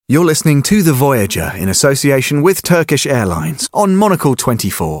You're listening to The Voyager in association with Turkish Airlines on Monocle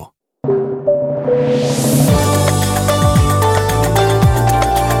 24.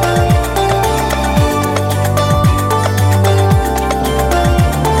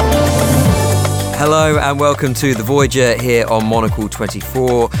 Hello and welcome to The Voyager here on Monocle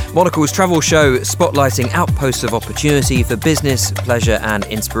 24, Monocle's travel show spotlighting outposts of opportunity for business, pleasure and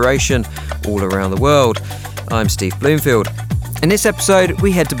inspiration all around the world. I'm Steve Bloomfield. In this episode,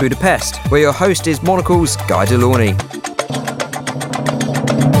 we head to Budapest, where your host is Monocle's Guy Delaunay.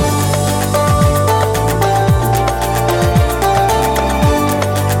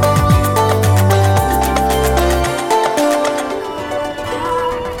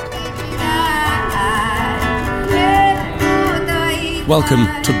 Welcome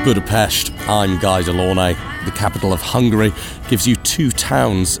to Budapest. I'm Guy Delaunay. The capital of Hungary gives you two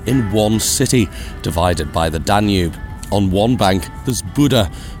towns in one city, divided by the Danube. On one bank, there's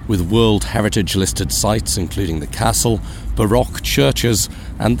Buda, with World Heritage listed sites including the castle, Baroque churches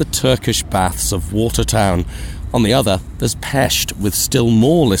and the Turkish baths of Watertown. On the other, there's Pest, with still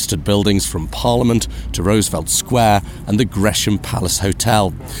more listed buildings from Parliament to Roosevelt Square and the Gresham Palace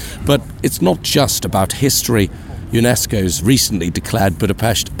Hotel. But it's not just about history. UNESCO's recently declared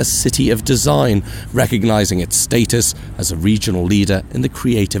Budapest a city of design, recognising its status as a regional leader in the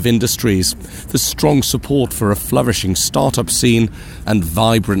creative industries. There's strong support for a flourishing startup scene and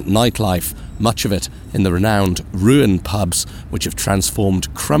vibrant nightlife, much of it in the renowned Ruin pubs, which have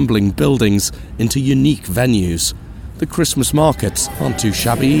transformed crumbling buildings into unique venues. The Christmas markets aren't too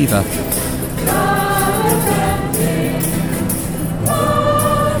shabby either.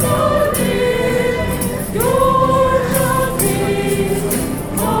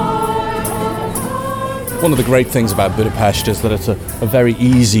 One of the great things about Budapest is that it's a very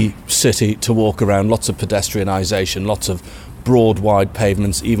easy city to walk around, lots of pedestrianisation, lots of broad, wide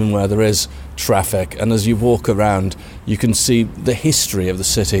pavements, even where there is traffic. And as you walk around, you can see the history of the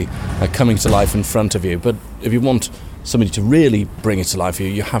city coming to life in front of you. But if you want somebody to really bring it to life for you,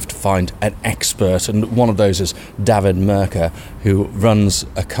 you have to find an expert. And one of those is David Merker, who runs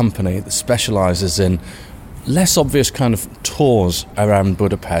a company that specialises in less obvious kind of tours around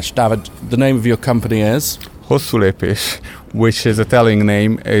Budapest. David, the name of your company is? Hosszú lépés, which is a telling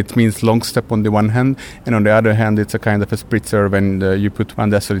name. It means long step on the one hand, and on the other hand it's a kind of a spritzer when you put 1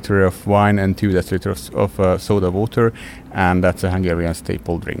 deciliter of wine and 2 deciliters of soda water, and that's a Hungarian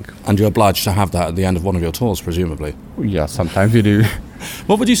staple drink. And you're obliged to have that at the end of one of your tours, presumably? Yeah, sometimes you do.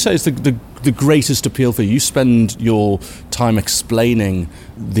 What would you say is the greatest appeal for you? You spend your time explaining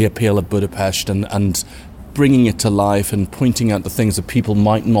the appeal of Budapest and bringing it to life and pointing out the things that people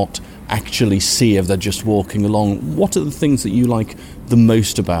might not actually see if they're just walking along. What are the things that you like the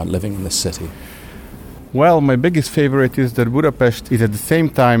most about living in this city? Well, my biggest favorite is that Budapest is at the same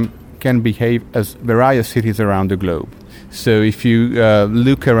time can behave as various cities around the globe. So if you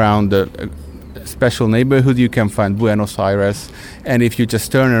look around the special neighborhood, you can find Buenos Aires, and if you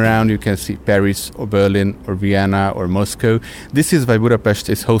just turn around you can see Paris or Berlin or Vienna or Moscow. This is why Budapest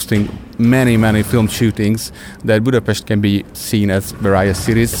is hosting many film shootings, that Budapest can be seen as various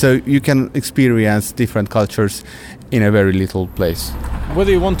cities, so you can experience different cultures in a very little place. Whether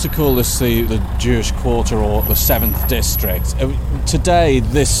you want to call this the Jewish Quarter or the 7th District, today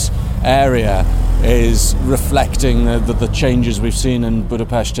this area is reflecting the changes we've seen in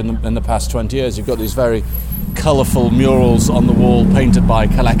Budapest in the past 20 years. You've got these very colourful murals on the wall painted by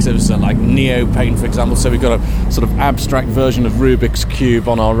collectives like Neo Paint, for example. So we've got a sort of abstract version of Rubik's Cube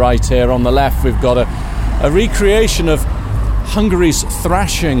on our right here. On the left we've got a recreation of Hungary's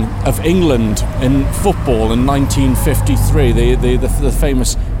thrashing of England in football in 1953, the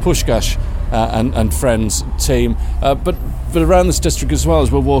famous Puskás and Friends team. But around this district as well,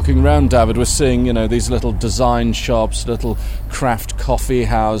 as we're walking around, David, we're seeing, these little design shops, little craft coffee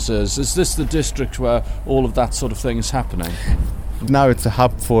houses. Is this the district where all of that sort of thing is happening? Now it's a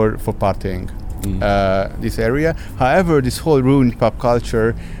hub for partying, this area. However, this whole ruined pub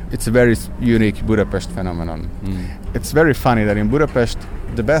culture, it's a very unique Budapest phenomenon. It's very funny that in Budapest,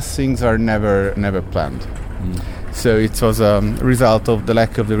 the best things are never planned. So it was a result of the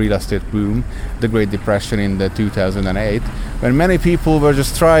lack of the real estate boom, the Great Depression in the 2008, when many people were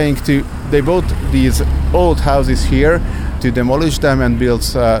just they bought these old houses here to demolish them and build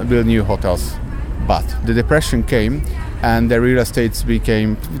new hotels. But the Depression came and the real estates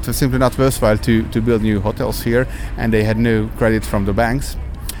it was simply not worthwhile to build new hotels here, and they had no credit from the banks.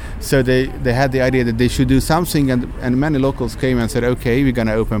 So they had the idea that they should do something, and many locals came and said, okay, we're going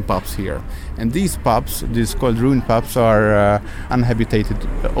to open pubs here. And these pubs, these called ruin pubs, are uninhabited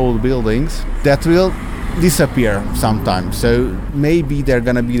old buildings that will disappear sometimes. So maybe they're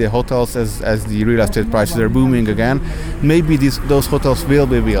going to be the hotels as the real estate prices are booming again. Maybe those hotels will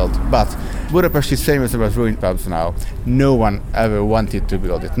be built. But Budapest is famous about ruined pubs now. No one ever wanted to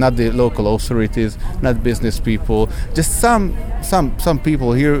build it. Not the local authorities, not business people. Just some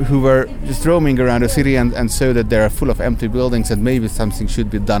people here who were just roaming around the city and saw that they are full of empty buildings and maybe something should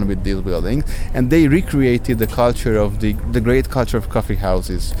be done with these buildings. And they recreated the culture of the great culture of coffee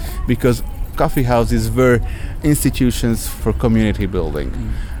houses, because coffee houses were institutions for community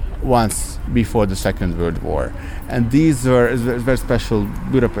building once before the Second World War. And these were very special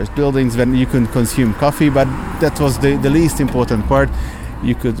Budapest buildings when you could consume coffee, but that was the least important part.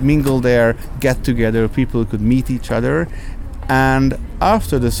 You could mingle there, get together, people could meet each other. And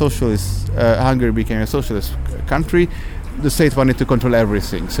after the socialist Hungary became a socialist country, the state wanted to control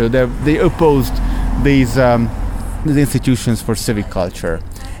everything. So they opposed these institutions for civic culture.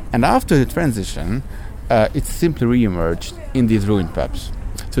 And after the transition, it simply re-emerged in these ruined pubs.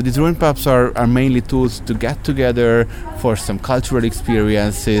 So these ruined pubs are mainly tools to get together for some cultural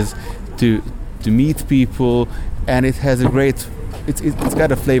experiences, to meet people, and it has it's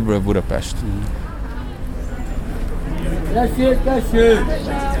got a flavor of Budapest.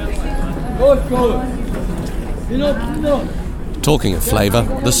 Talking of flavour,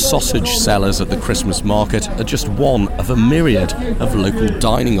 the sausage sellers at the Christmas market are just one of a myriad of local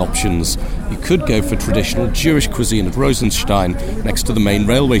dining options. You could go for traditional Jewish cuisine at Rosenstein, next to the main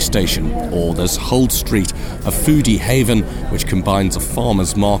railway station, or there's Hold Street, a foodie haven which combines a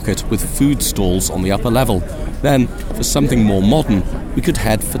farmer's market with food stalls on the upper level. Then, for something more modern, we could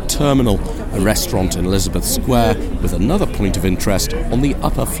head for Terminal, a restaurant in Elizabeth Square with another point of interest on the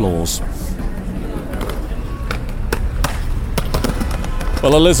upper floors.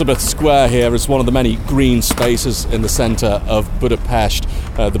 Well, Elizabeth Square here is one of the many green spaces in the centre of Budapest.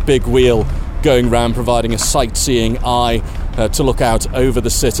 The big wheel going round providing a sightseeing eye to look out over the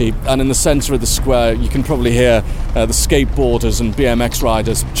city. And in the centre of the square you can probably hear the skateboarders and BMX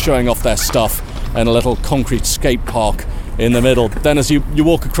riders showing off their stuff in a little concrete skate park in the middle. Then as you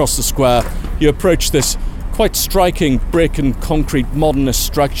walk across the square, you approach this quite striking brick and concrete modernist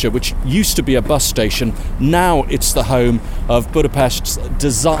structure which used to be a bus station. Now it's the home of Budapest's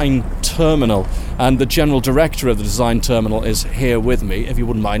design terminal, and the general director of the design terminal is here with me. If you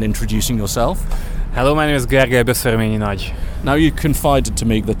wouldn't mind introducing yourself. Hello, my name is Gergely Beszörményi Nagy. Now you confided to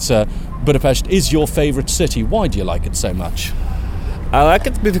me that Budapest is your favourite city. Why do you like it so much? I like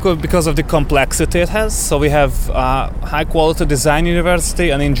it because of the complexity it has. So we have a high-quality design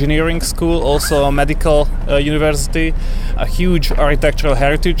university, an engineering school, also a medical university, a huge architectural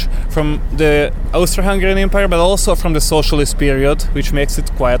heritage from the Austro-Hungarian Empire, but also from the socialist period, which makes it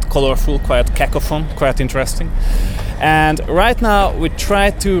quite colorful, quite cacophone, quite interesting. And right now we try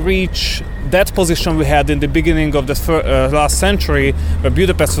to reach that position we had in the beginning of the last century, where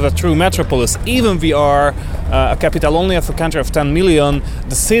Budapest was a true metropolis. Even we are a capital only of a country of 10 million,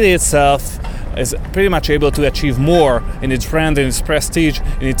 the city itself is pretty much able to achieve more in its brand, in its prestige,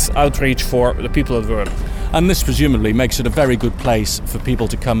 in its outreach for the people of the world. And this presumably makes it a very good place for people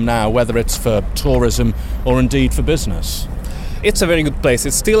to come now, whether it's for tourism or indeed for business. It's a very good place.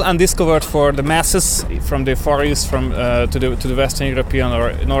 It's still undiscovered for the masses from the Far East, to the Western European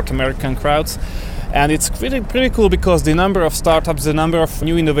or North American crowds. And it's pretty cool because the number of startups, the number of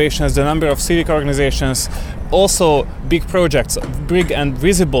new innovations, the number of civic organizations, also big projects, big and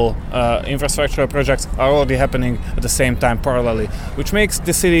visible infrastructural projects are already happening at the same time parallelly, which makes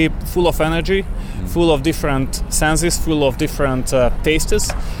the city full of energy, full of different senses, full of different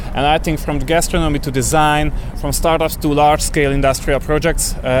tastes. And I think from gastronomy to design, from startups to large-scale industrial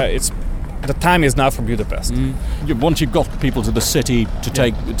projects, the time is now for Budapest. Once you've got people to the city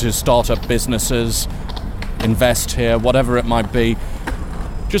to start up businesses, invest here, whatever it might be,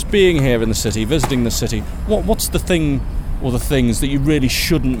 just being here in the city, visiting the city, what's the thing or the things that you really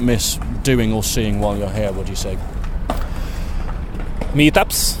shouldn't miss doing or seeing while you're here, would you say?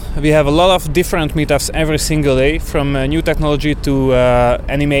 Meetups. We have a lot of different meetups every single day, from new technology to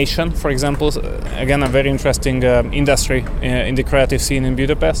animation, for example. Again, a very interesting industry in the creative scene in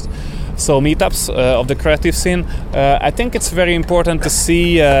Budapest. So meetups of the creative scene. I think it's very important to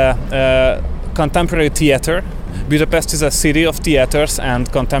see contemporary theater. Budapest is a city of theaters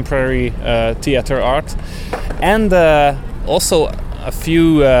and contemporary theater art. And also a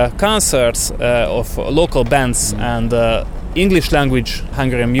few concerts of local bands and English language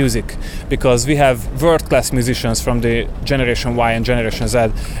Hungarian music, because we have world-class musicians from the Generation Y and Generation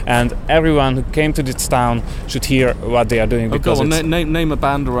Z, and everyone who came to this town should hear what they are doing. Name a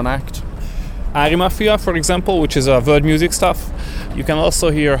band or an act. Arimafia, for example, which is world music stuff. You can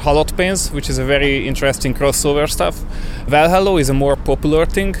also hear Halotpénz, which is a very interesting crossover stuff. Velhello is a more popular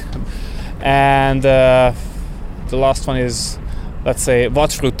thing. And the last one is, let's say,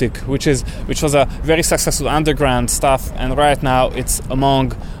 Vadfrutig, which was a very successful underground stuff, and right now it's among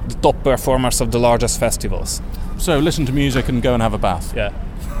the top performers of the largest festivals. So listen to music and go and have a bath. Yeah.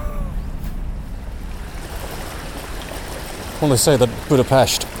 Well, they say that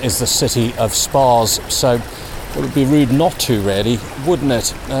Budapest is the city of spas, so it would be rude not to, really, wouldn't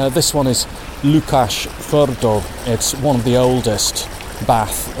it? This one is Lukas Fürdő. It's one of the oldest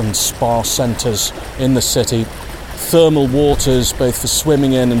bath and spa centres in the city. Thermal waters, both for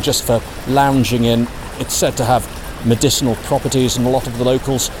swimming in and just for lounging in. It's said to have medicinal properties, and a lot of the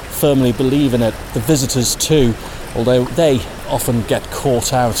locals firmly believe in it. The visitors too, although they often get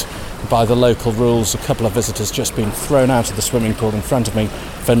caught out by the local rules. A couple of visitors just been thrown out of the swimming pool in front of me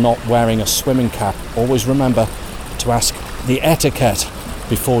for not wearing a swimming cap. Always remember to ask the etiquette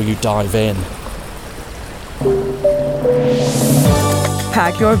before you dive in.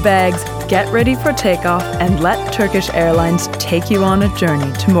 Pack your bags, get ready for takeoff, and let Turkish Airlines take you on a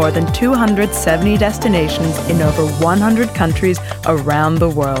journey to more than 270 destinations in over 100 countries around the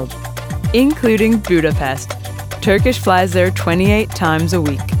world, including Budapest. Turkish flies there 28 times a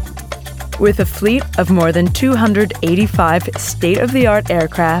week. With a fleet of more than 285 state-of-the-art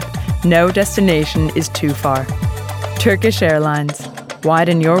aircraft, no destination is too far. Turkish Airlines.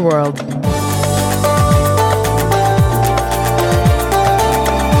 Widen your world.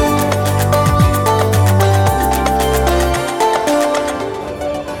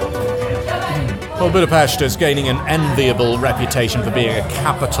 Well, Budapest is gaining an enviable reputation for being a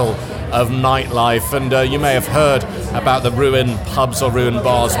capital of nightlife, and you may have heard about the ruin pubs or ruin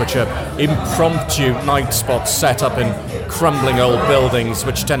bars, which are impromptu night spots set up in crumbling old buildings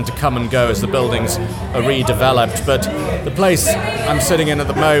which tend to come and go as the buildings are redeveloped. But the place I'm sitting in at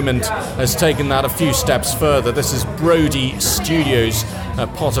the moment has taken that a few steps further. This is Brody Studios,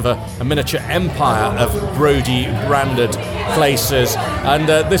 part of a miniature empire of Brody branded places, and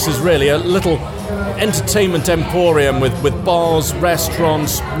this is really a little entertainment emporium with bars,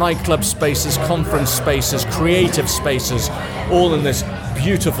 restaurants, nightclub spaces, conference spaces, creative spaces, all in this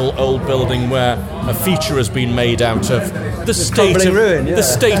beautiful old building where a feature has been made out of the state of ruin, yeah. the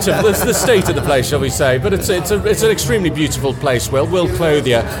state of the place, shall we say? But it's an extremely beautiful place. Will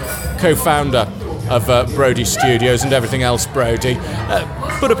Clothier, co-founder of Brody Studios and everything else Brody,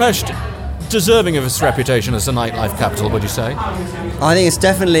 Budapest, deserving of its reputation as a nightlife capital, would you say? I think it's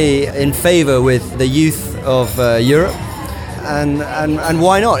definitely in favour with the youth of Europe, and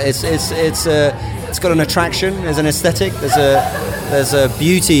why not? It's got an attraction, there's an aesthetic, there's a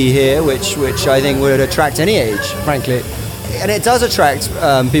beauty here which I think would attract any age, frankly, and it does attract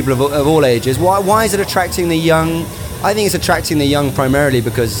people of all ages. Why is it attracting the young? I think it's attracting the young primarily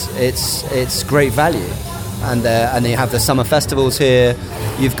because it's great value. And they have the summer festivals here.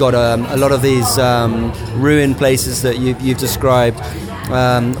 You've got a lot of these ruin places that you've described.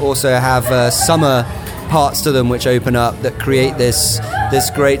 Also have summer parts to them which open up that create this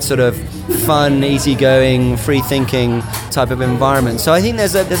great sort of fun, easygoing, free-thinking type of environment. So I think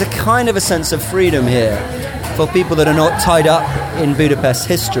there's a kind of a sense of freedom here for people that are not tied up in Budapest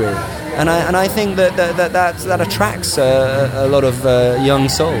history. And I think that attracts a lot of young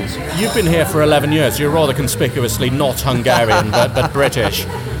souls. You've been here for 11 years. You're rather conspicuously not Hungarian, but British.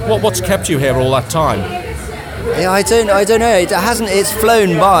 What's kept you here all that time? Yeah, I don't know. It's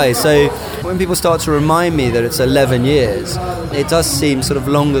flown by. So when people start to remind me that it's 11 years, it does seem sort of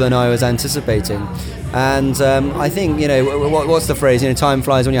longer than I was anticipating. And I think, what's the phrase? Time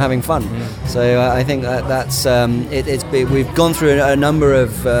flies when you're having fun. So I think that's we've gone through a number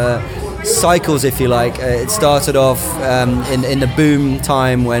of cycles, if you like. It started off in the boom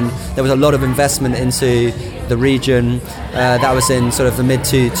time when there was a lot of investment into the region. That was in sort of the mid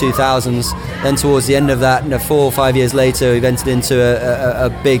 2000s. Then towards the end of that, 4 or 5 years later, we've entered into a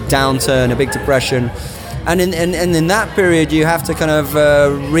big downturn, a big depression. And in that period, you have to kind of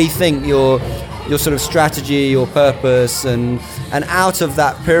rethink your sort of strategy, your purpose, and out of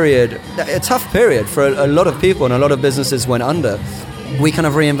that period, a tough period for a lot of people, and a lot of businesses went under. We kind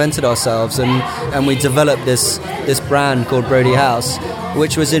of reinvented ourselves, and we developed this brand called Brody House,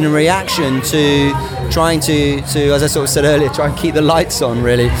 which was in reaction to trying to, as I sort of said earlier, try and keep the lights on,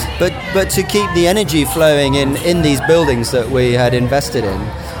 really, but to keep the energy flowing in these buildings that we had invested in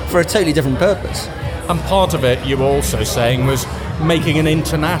for a totally different purpose. And part of it, you were also saying, was making an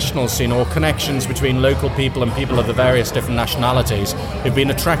international scene, or connections between local people and people of the various different nationalities who've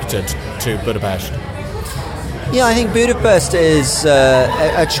been attracted to Budapest. Yeah, I think Budapest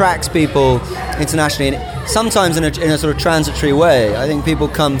attracts people internationally, and sometimes in a sort of transitory way. I think people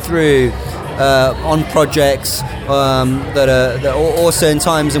come through on projects that are also in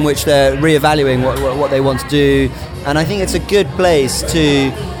times in which they're reevaluating what they want to do, and I think it's a good place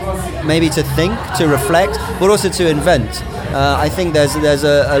to maybe to think, to reflect, but also to invent. I think there's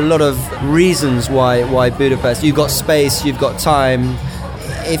a lot of reasons why Budapest. You've got space, you've got time.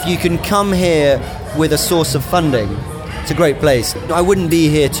 If you can come here with a source of funding, it's a great place. I wouldn't be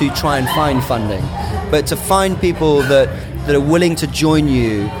here to try and find funding, but to find people that are willing to join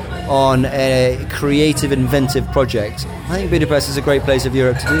you on a creative, inventive project. I think Budapest is a great place of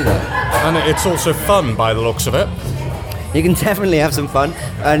Europe to do that. And it's also fun by the looks of it. You can definitely have some fun,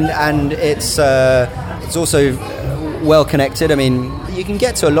 and it's also well connected. I mean, you can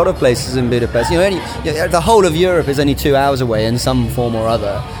get to a lot of places in Budapest. The whole of Europe is only 2 hours away in some form or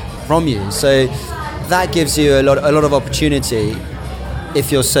other from you. So that gives you a lot of opportunity,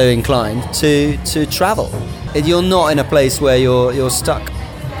 if you're so inclined, to travel. You're not in a place where you're stuck.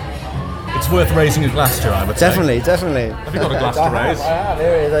 It's worth raising a glass to, I would say. Definitely. Have you got a glass to raise? I have.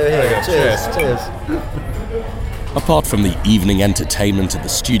 Here it is over here. Cheers. Apart from the evening entertainment at the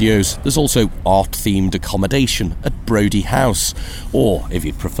studios, there's also art-themed accommodation at Brodie House. Or, if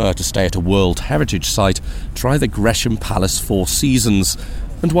you'd prefer to stay at a World Heritage Site, try the Gresham Palace Four Seasons.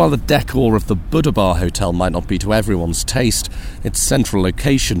 And while the decor of the Buddha Bar Hotel might not be to everyone's taste, its central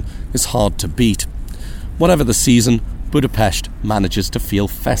location is hard to beat. Whatever the season, Budapest manages to feel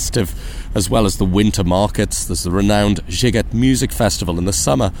festive. As well as the winter markets, there's the renowned Sziget Music Festival in the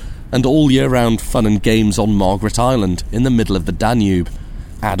summer, and all year-round fun and games on Margaret Island in the middle of the Danube.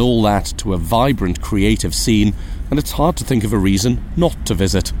 Add all that to a vibrant creative scene, and it's hard to think of a reason not to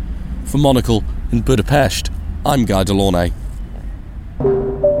visit. For Monocle in Budapest, I'm Guy Delaunay.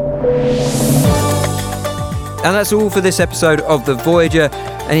 And that's all for this episode of The Voyager,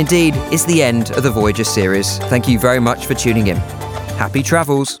 and indeed, it's the end of the Voyager series. Thank you very much for tuning in. Happy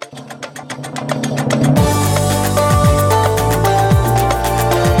travels.